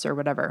this or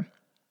whatever.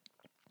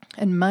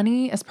 And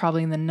money is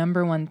probably the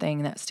number one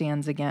thing that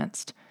stands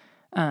against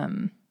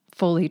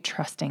fully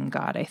trusting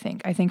God, I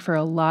think. I think for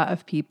a lot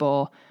of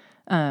people,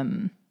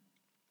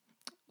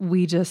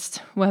 we just,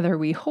 whether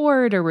we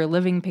hoard or we're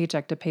living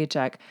paycheck to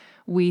paycheck,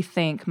 we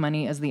think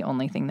money is the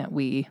only thing that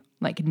we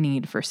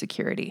need for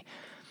security.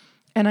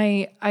 And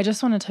I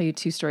just want to tell you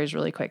two stories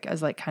really quick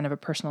as like kind of a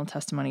personal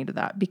testimony to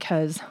that,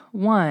 because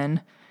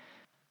one,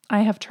 I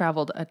have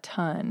traveled a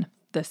ton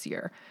this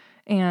year.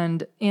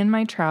 And in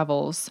my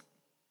travels,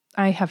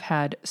 I have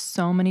had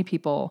so many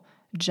people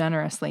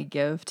generously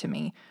give to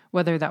me,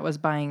 whether that was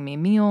buying me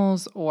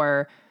meals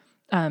or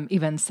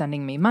even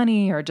sending me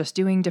money or just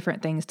doing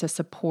different things to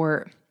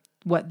support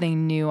what they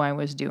knew I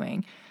was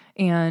doing.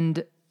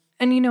 And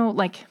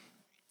like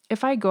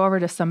if I go over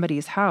to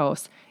somebody's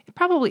house, it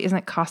probably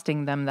isn't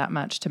costing them that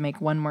much to make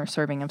one more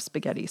serving of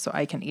spaghetti so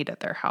I can eat at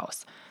their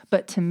house.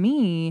 But to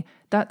me,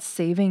 that's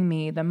saving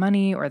me the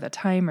money or the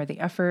time or the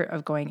effort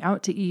of going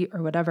out to eat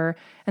or whatever.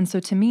 And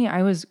so to me,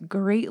 I was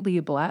greatly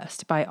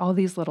blessed by all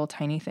these little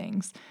tiny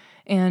things.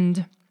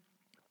 And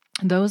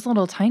those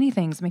little tiny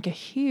things make a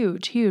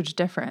huge, huge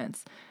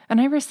difference. And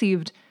I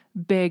received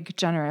big,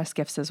 generous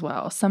gifts as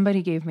well.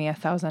 Somebody gave me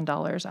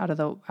 $1,000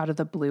 out of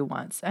the blue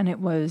once, and it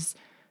was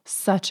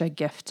such a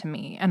gift to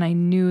me. And I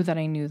knew that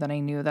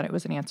it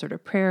was an answer to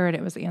prayer, and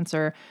it was the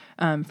answer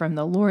from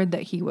the Lord,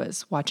 that He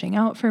was watching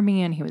out for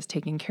me and He was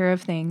taking care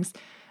of things.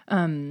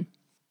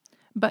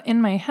 But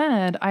in my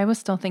head, I was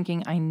still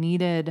thinking I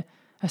needed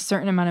a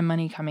certain amount of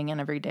money coming in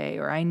every day,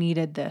 or I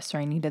needed this, or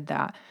I needed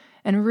that.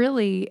 And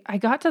really, I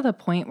got to the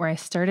point where I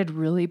started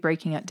really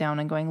breaking it down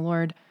and going,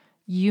 Lord,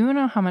 you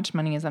know how much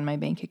money is in my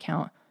bank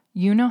account.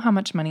 You know how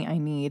much money I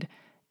need.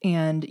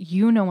 And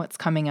you know what's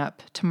coming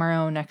up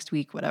tomorrow, next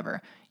week,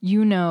 whatever.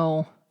 You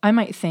know, I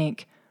might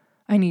think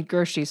I need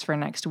groceries for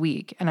next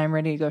week and I'm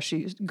ready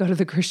to go to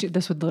the grocery.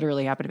 This would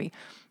literally happen to me.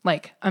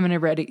 Like, I'm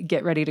going to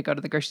get ready to go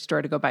to the grocery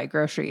store to go buy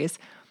groceries.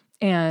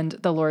 And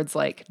the Lord's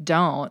like,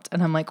 don't.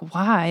 And I'm like,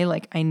 why?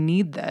 Like, I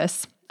need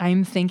this.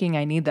 I'm thinking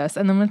I need this.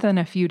 And then within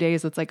a few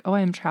days, it's like, oh,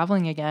 I'm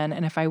traveling again.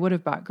 And if I would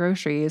have bought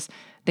groceries,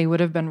 they would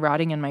have been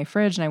rotting in my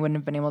fridge and I wouldn't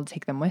have been able to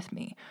take them with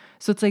me.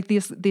 So it's like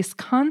this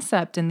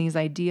concept and these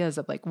ideas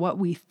of like what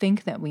we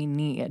think that we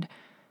need,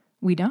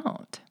 we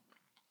don't.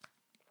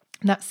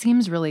 That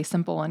seems really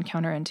simple and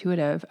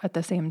counterintuitive at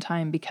the same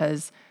time,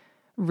 because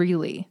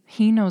really,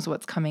 He knows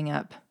what's coming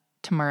up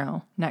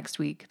tomorrow, next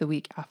week, the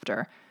week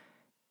after.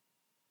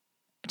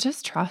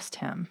 Just trust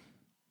Him.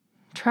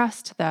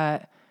 Trust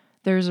that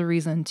there's a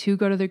reason to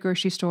go to the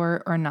grocery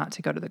store or not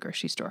to go to the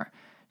grocery store.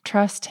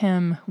 Trust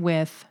Him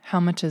with how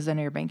much is in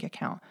your bank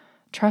account.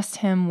 Trust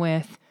Him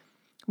with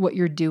what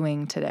you're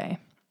doing today.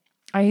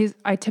 I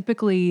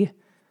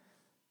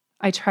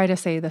try to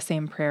say the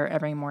same prayer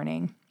every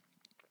morning,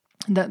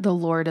 that the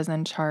Lord is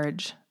in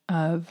charge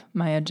of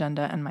my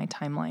agenda and my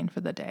timeline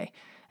for the day.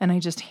 And I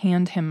just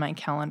hand Him my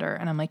calendar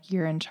and I'm like,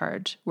 you're in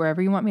charge.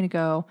 Wherever you want me to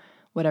go,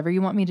 whatever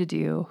you want me to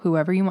do,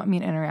 whoever you want me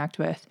to interact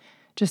with,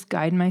 just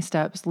guide my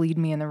steps, lead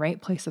me in the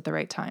right place at the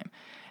right time.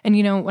 And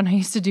when I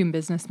used to do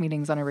business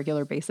meetings on a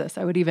regular basis,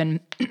 I would even,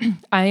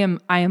 I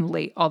am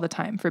late all the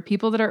time. For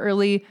people that are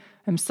early,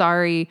 I'm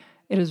sorry.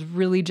 It is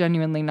really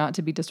genuinely not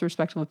to be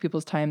disrespectful of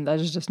people's time. That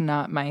is just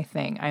not my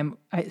thing.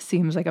 It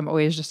seems like I'm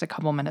always just a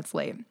couple minutes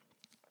late.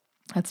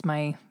 It's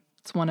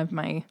one of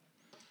my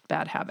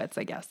bad habits,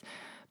 I guess.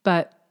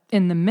 But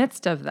in the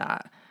midst of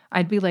that,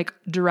 I'd be like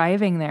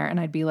driving there and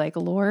I'd be like,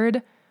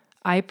 Lord,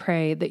 I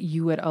pray that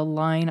you would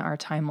align our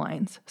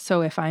timelines.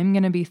 So if I'm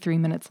going to be 3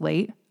 minutes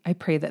late, I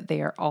pray that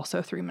they are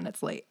also 3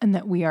 minutes late and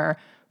that we are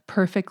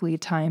perfectly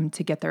timed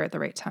to get there at the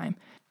right time.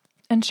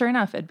 And sure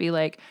enough, it'd be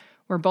like,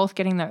 we're both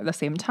getting there at the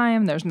same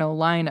time. There's no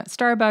line at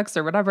Starbucks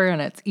or whatever, and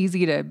it's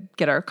easy to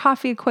get our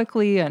coffee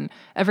quickly and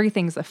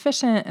everything's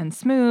efficient and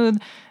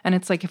smooth. And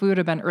it's like, if we would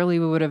have been early,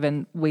 we would have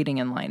been waiting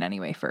in line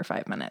anyway for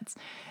 5 minutes.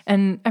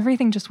 And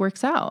everything just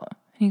works out.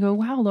 And you go,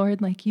 wow,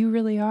 Lord, like you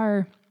really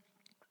are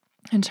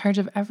in charge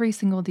of every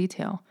single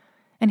detail.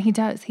 And He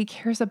does. He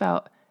cares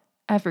about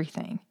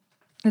everything.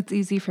 It's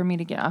easy for me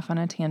to get off on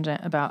a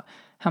tangent about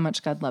how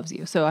much God loves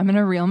you. So I'm going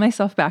to reel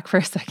myself back for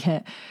a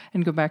second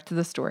and go back to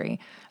the story.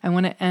 I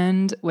want to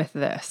end with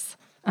this.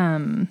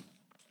 I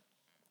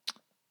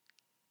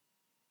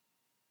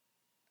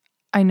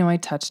know I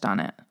touched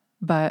on it,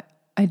 but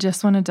I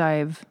just want to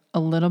dive a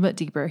little bit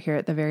deeper here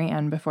at the very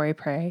end before I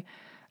pray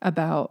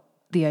about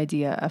the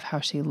idea of how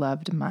she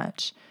loved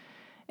much.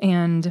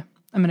 And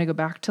I'm going to go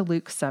back to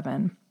Luke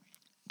 7.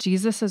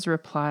 Jesus'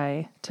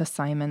 reply to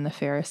Simon the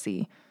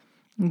Pharisee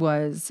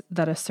was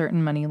that a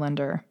certain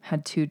moneylender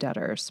had 2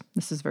 debtors.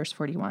 This is verse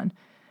 41.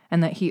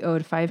 And that he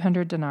owed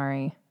 500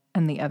 denarii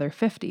and the other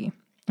 50.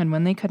 And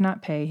when they could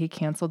not pay, he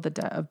canceled the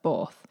debt of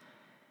both.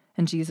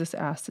 And Jesus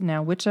asked,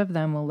 now which of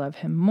them will love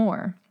him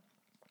more?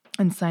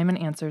 And Simon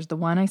answers, the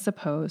one, I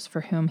suppose,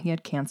 for whom he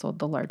had canceled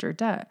the larger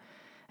debt.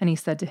 And he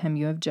said to him,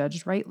 you have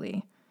judged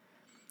rightly.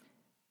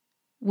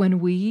 When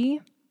we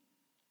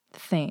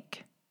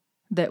think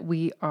that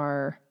we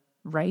are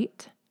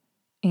right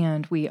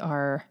and we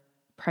are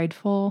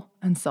prideful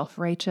and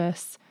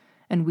self-righteous,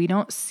 and we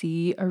don't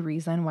see a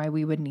reason why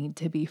we would need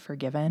to be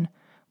forgiven,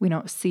 we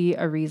don't see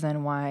a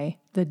reason why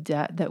the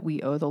debt that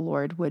we owe the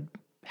Lord would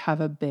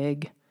have a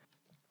big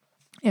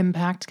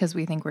impact because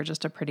we think we're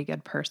just a pretty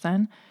good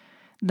person,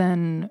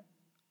 then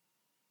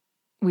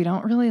we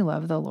don't really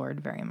love the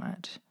Lord very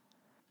much.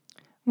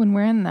 When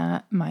we're in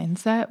that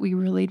mindset, we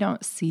really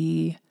don't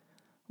see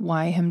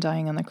why him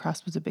dying on the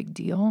cross was a big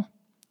deal.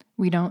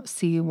 We don't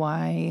see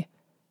why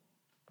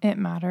it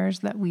matters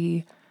that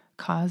we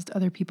caused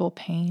other people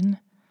pain.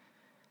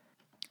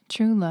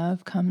 True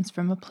love comes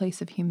from a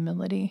place of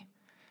humility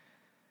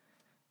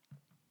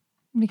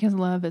because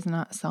love is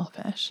not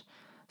selfish.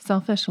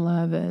 Selfish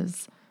love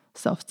is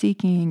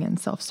self-seeking and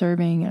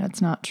self-serving, and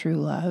it's not true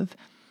love.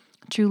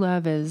 True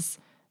love is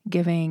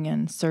giving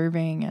and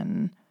serving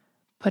and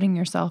putting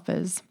yourself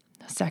as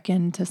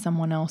second to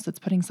someone else. It's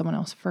putting someone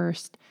else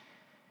first.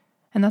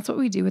 And that's what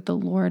we do with the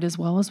Lord as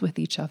well as with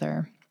each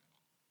other.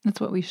 That's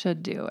what we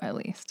should do, at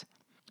least.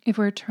 If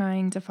we're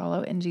trying to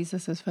follow in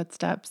Jesus'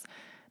 footsteps,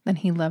 then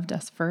he loved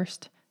us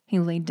first. He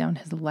laid down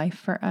his life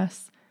for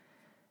us.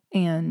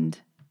 And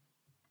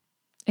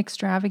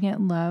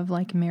extravagant love,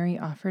 like Mary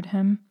offered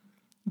him,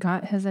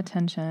 got his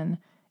attention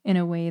in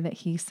a way that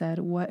he said,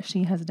 what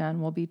she has done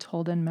will be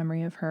told in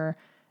memory of her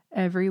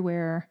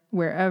everywhere,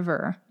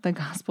 wherever the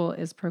gospel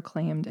is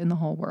proclaimed in the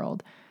whole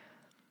world.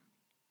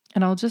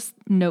 And I'll just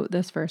note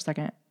this for a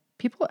second.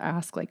 People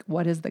ask, like,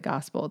 what is the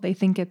gospel? They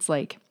think it's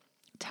like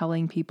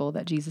telling people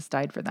that Jesus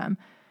died for them.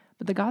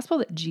 But the gospel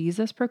that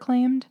Jesus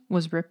proclaimed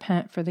was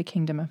repent, for the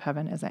kingdom of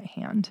heaven is at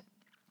hand.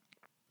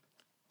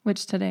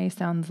 Which today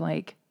sounds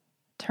like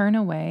turn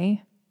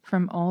away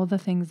from all the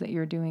things that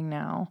you're doing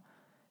now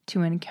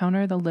to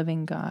encounter the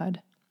living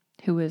God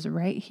who is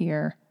right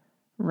here,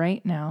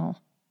 right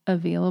now,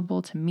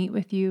 available to meet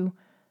with you,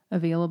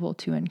 available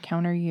to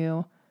encounter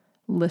you,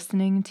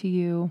 listening to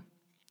you.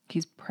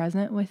 He's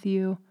present with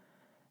you,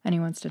 and he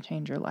wants to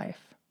change your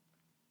life.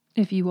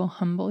 If you will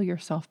humble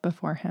yourself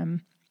before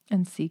him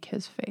and seek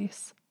his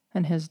face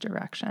and his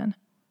direction.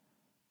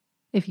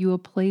 If you will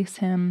place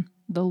him,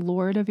 the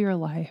Lord of your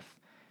life,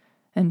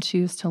 and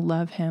choose to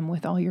love him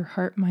with all your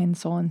heart, mind,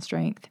 soul, and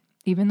strength,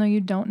 even though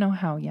you don't know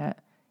how yet,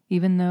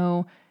 even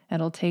though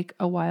it'll take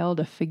a while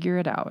to figure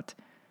it out,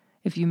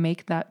 if you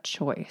make that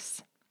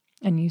choice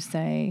and you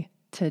say,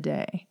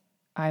 today,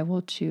 I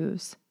will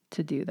choose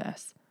to do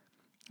this,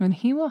 and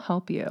he will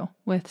help you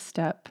with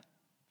step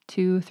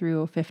 2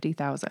 through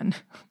 50,000.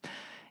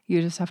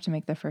 You just have to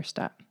make the first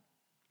step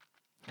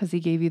because he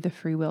gave you the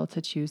free will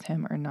to choose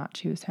him or not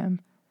choose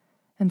him.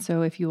 And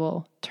so if you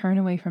will turn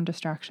away from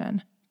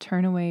distraction,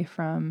 turn away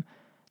from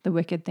the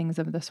wicked things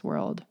of this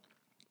world,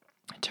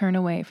 turn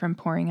away from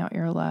pouring out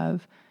your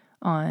love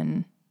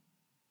on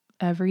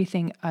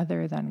everything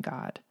other than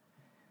God,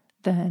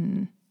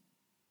 then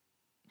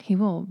he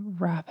will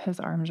wrap his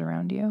arms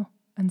around you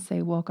and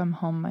say, welcome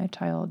home, my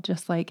child,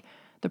 just like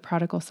the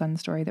prodigal son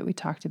story that we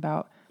talked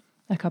about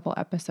a couple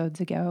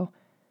episodes ago.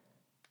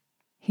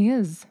 He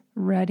is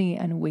ready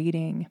and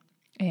waiting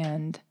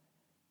and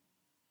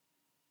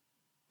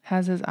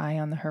has his eye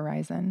on the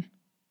horizon,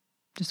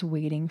 just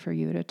waiting for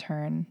you to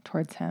turn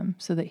towards him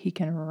so that he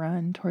can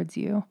run towards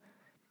you.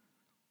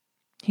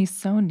 He's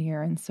so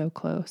near and so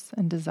close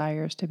and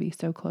desires to be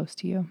so close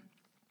to you.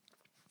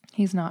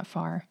 He's not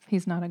far.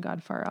 He's not a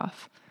God far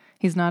off.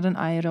 He's not an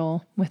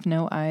idol with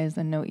no eyes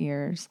and no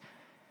ears.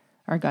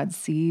 Our God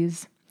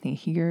sees, he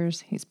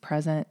hears, he's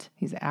present,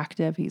 he's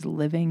active, he's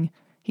living,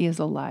 he is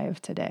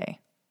alive today.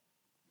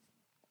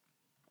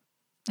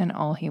 And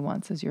all he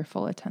wants is your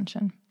full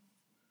attention.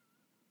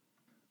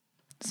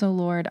 So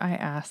Lord, I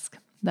ask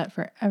that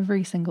for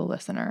every single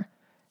listener,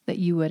 that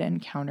you would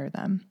encounter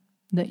them,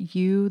 that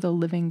you, the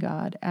living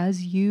God,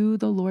 as you,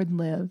 the Lord,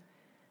 live,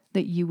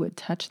 that you would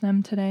touch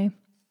them today,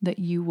 that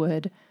you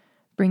would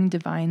bring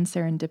divine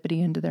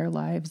serendipity into their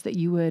lives, that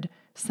you would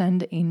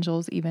send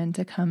angels even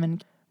to come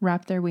and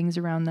wrap their wings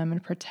around them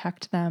and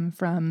protect them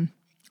from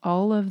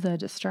all of the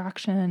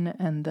distraction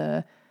and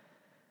the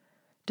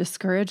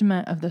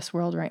discouragement of this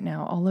world right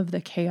now, all of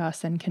the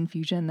chaos and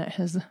confusion that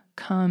has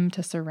come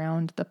to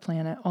surround the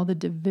planet, all the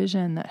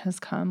division that has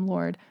come,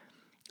 Lord.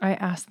 I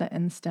ask that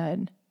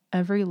instead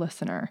every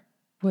listener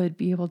would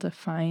be able to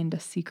find a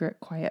secret,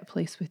 quiet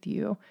place with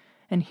you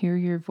and hear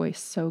your voice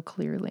so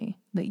clearly,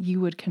 that you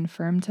would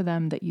confirm to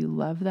them that you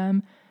love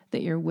them,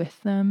 that you're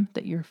with them,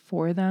 that you're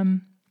for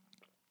them,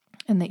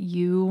 and that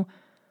you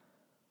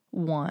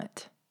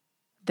want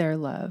their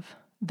love,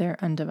 their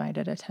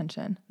undivided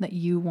attention, that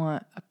you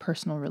want a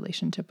personal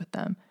relationship with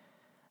them.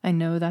 I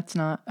know that's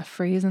not a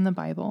phrase in the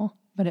Bible,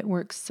 but it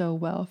works so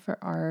well for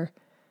our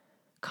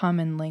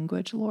common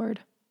language, Lord.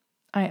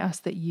 I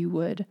ask that you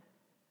would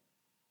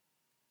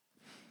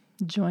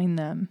join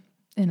them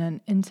in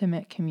an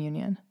intimate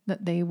communion,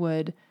 that they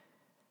would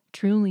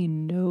truly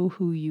know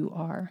who you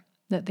are,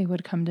 that they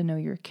would come to know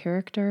your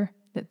character,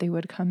 that they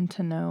would come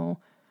to know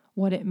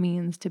what it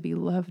means to be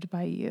loved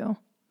by you.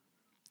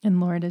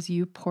 And Lord, as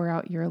you pour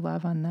out your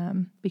love on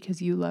them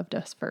because you loved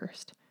us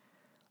first,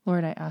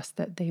 Lord, I ask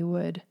that they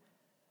would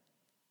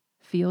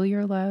feel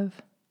your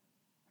love,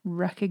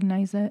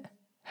 recognize it,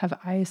 have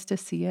eyes to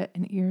see it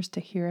and ears to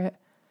hear it,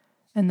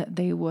 and that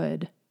they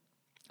would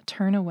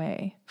turn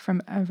away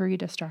from every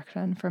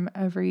distraction, from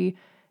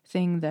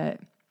everything that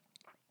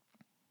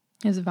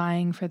is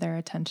vying for their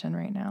attention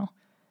right now.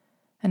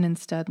 And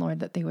instead, Lord,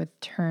 that they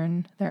would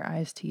turn their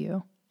eyes to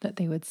you, that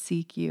they would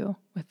seek you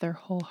with their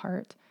whole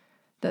heart,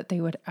 that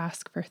they would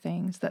ask for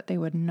things, that they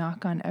would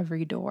knock on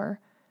every door,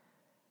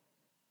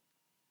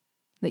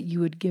 that you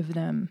would give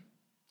them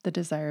the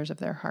desires of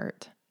their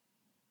heart,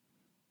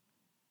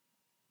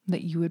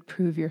 that you would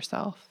prove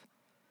yourself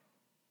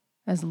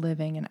as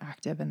living and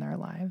active in their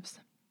lives.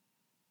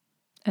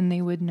 And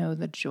they would know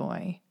the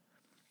joy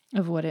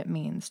of what it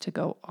means to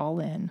go all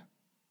in,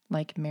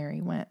 like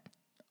Mary went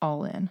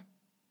all in.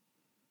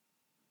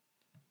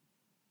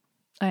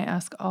 I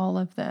ask all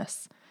of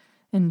this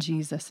in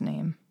Jesus'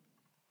 name.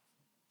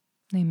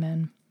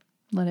 Amen.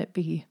 Let it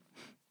be.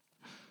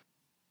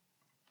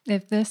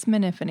 If this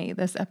mini-epiphany,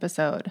 this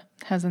episode,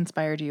 has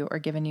inspired you or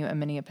given you a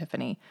mini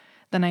epiphany,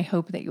 then I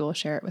hope that you will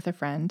share it with a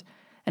friend.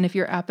 And if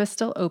your app is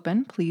still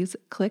open, please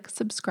click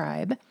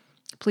subscribe.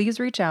 Please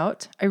reach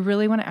out. I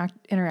really want to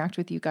interact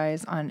with you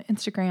guys on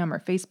Instagram or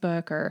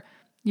Facebook, or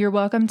you're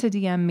welcome to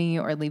DM me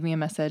or leave me a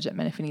message at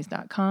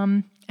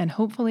minifinis.com. And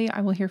hopefully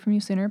I will hear from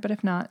you sooner. But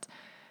if not,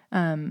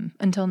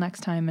 until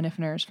next time,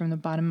 Minifiners, from the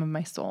bottom of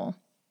my soul,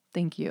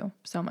 thank you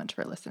so much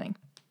for listening.